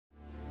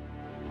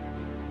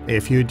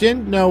If you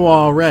didn't know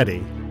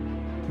already,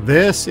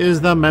 this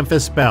is the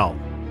Memphis Belle,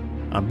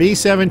 a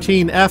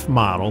B-17F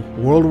model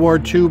World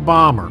War II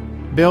bomber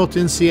built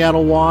in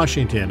Seattle,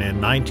 Washington in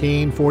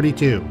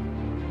 1942.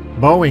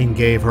 Boeing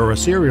gave her a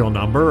serial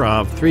number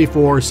of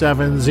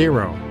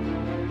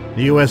 3470.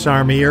 The U.S.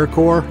 Army Air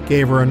Corps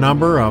gave her a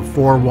number of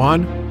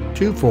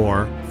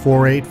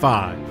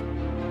 4124485.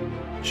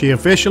 She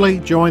officially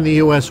joined the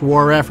U.S.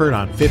 war effort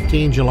on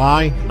 15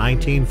 July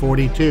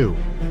 1942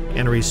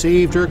 and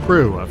received her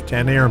crew of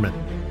 10 airmen.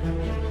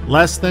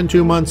 Less than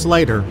 2 months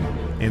later,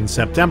 in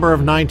September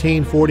of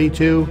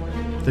 1942,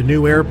 the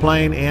new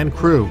airplane and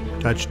crew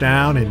touched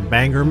down in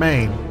Bangor,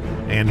 Maine,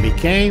 and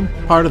became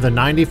part of the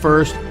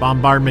 91st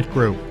Bombardment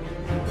Group.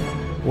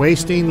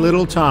 Wasting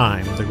little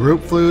time, the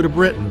group flew to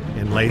Britain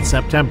in late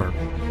September,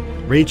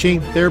 reaching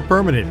their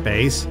permanent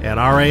base at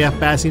RAF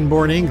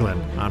Bassingbourn,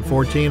 England on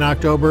 14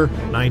 October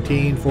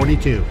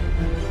 1942.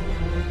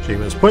 She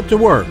was put to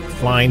work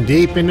flying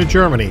deep into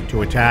Germany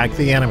to attack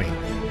the enemy.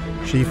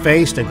 She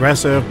faced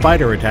aggressive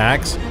fighter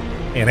attacks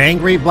and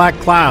angry black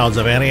clouds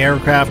of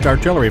anti-aircraft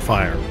artillery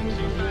fire.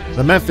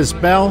 The Memphis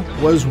Belle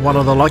was one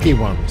of the lucky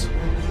ones.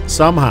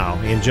 Somehow,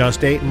 in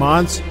just 8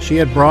 months, she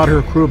had brought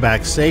her crew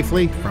back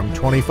safely from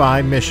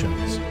 25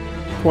 missions.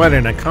 Quite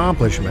an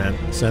accomplishment,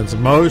 since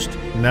most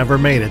never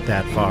made it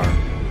that far.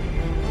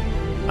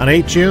 On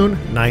 8 June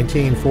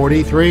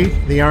 1943,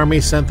 the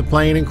Army sent the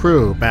plane and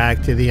crew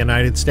back to the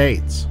United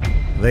States.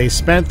 They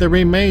spent the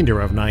remainder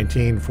of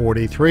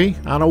 1943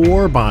 on a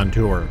war bond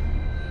tour.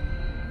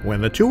 When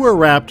the tour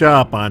wrapped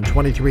up on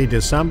 23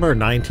 December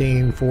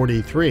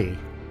 1943,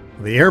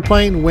 the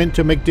airplane went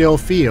to MacDill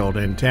Field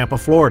in Tampa,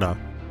 Florida,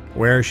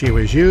 where she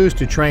was used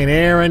to train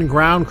air and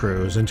ground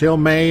crews until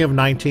May of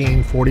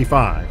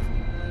 1945.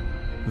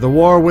 The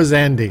war was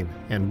ending,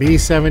 and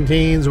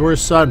B-17s were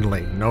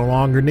suddenly no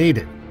longer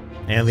needed,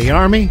 and the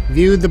Army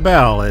viewed the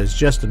Belle as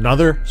just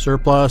another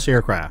surplus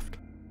aircraft.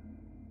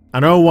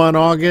 On 01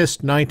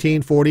 August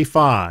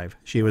 1945,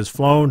 she was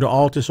flown to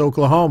Altus,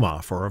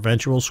 Oklahoma for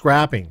eventual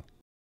scrapping.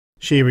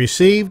 She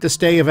received a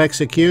stay of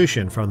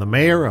execution from the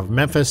mayor of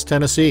Memphis,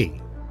 Tennessee.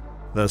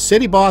 The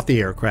city bought the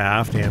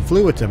aircraft and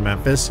flew it to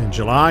Memphis in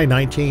July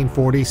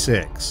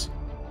 1946.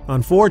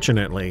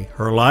 Unfortunately,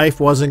 her life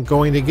wasn't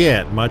going to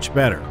get much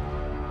better.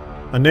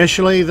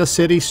 Initially, the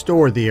city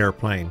stored the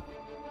airplane,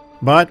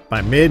 but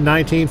by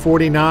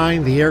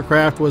mid-1949, the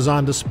aircraft was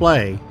on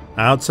display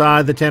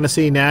outside the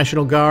Tennessee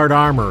National Guard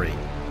Armory,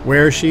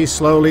 where she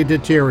slowly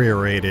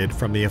deteriorated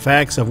from the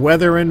effects of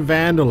weather and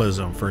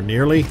vandalism for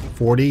nearly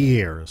 40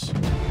 years.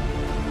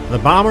 The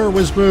bomber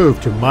was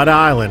moved to Mud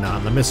Island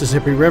on the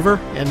Mississippi River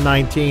in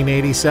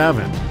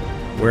 1987,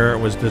 where it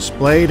was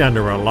displayed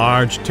under a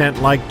large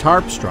tent-like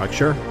tarp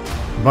structure,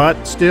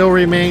 but still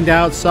remained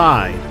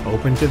outside,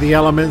 open to the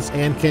elements,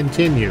 and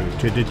continued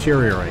to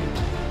deteriorate.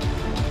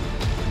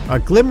 A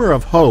glimmer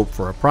of hope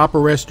for a proper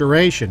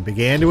restoration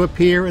began to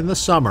appear in the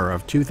summer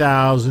of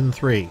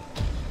 2003.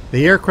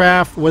 The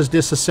aircraft was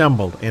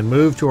disassembled and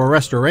moved to a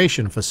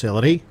restoration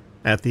facility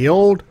at the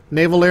old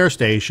Naval Air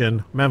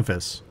Station,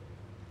 Memphis.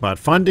 But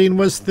funding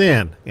was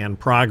thin and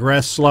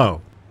progress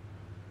slow.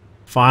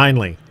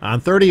 Finally, on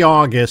 30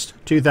 August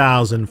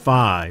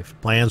 2005,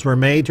 plans were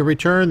made to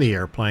return the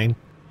airplane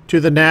to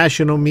the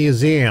National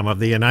Museum of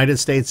the United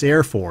States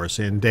Air Force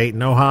in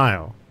Dayton,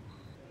 Ohio.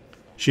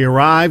 She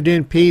arrived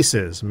in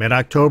pieces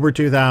mid-October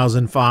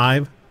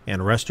 2005,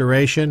 and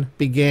restoration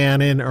began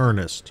in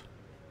earnest.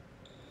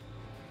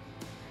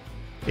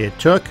 It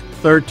took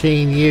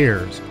 13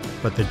 years,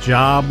 but the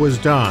job was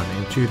done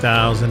in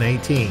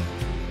 2018.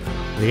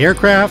 The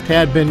aircraft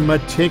had been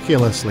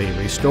meticulously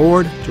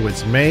restored to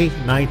its May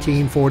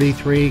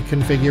 1943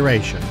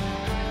 configuration.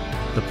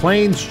 The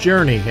plane's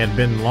journey had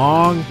been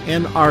long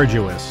and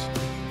arduous,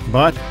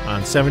 but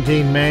on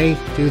 17 May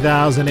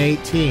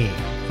 2018,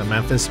 the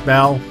Memphis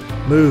Belle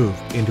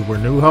moved into her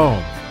new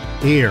home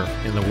here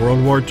in the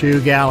World War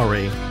II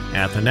Gallery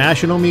at the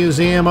National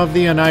Museum of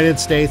the United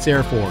States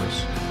Air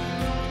Force.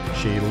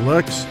 She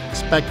looks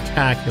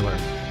spectacular,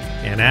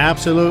 an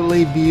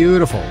absolutely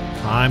beautiful,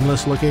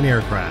 timeless-looking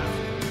aircraft.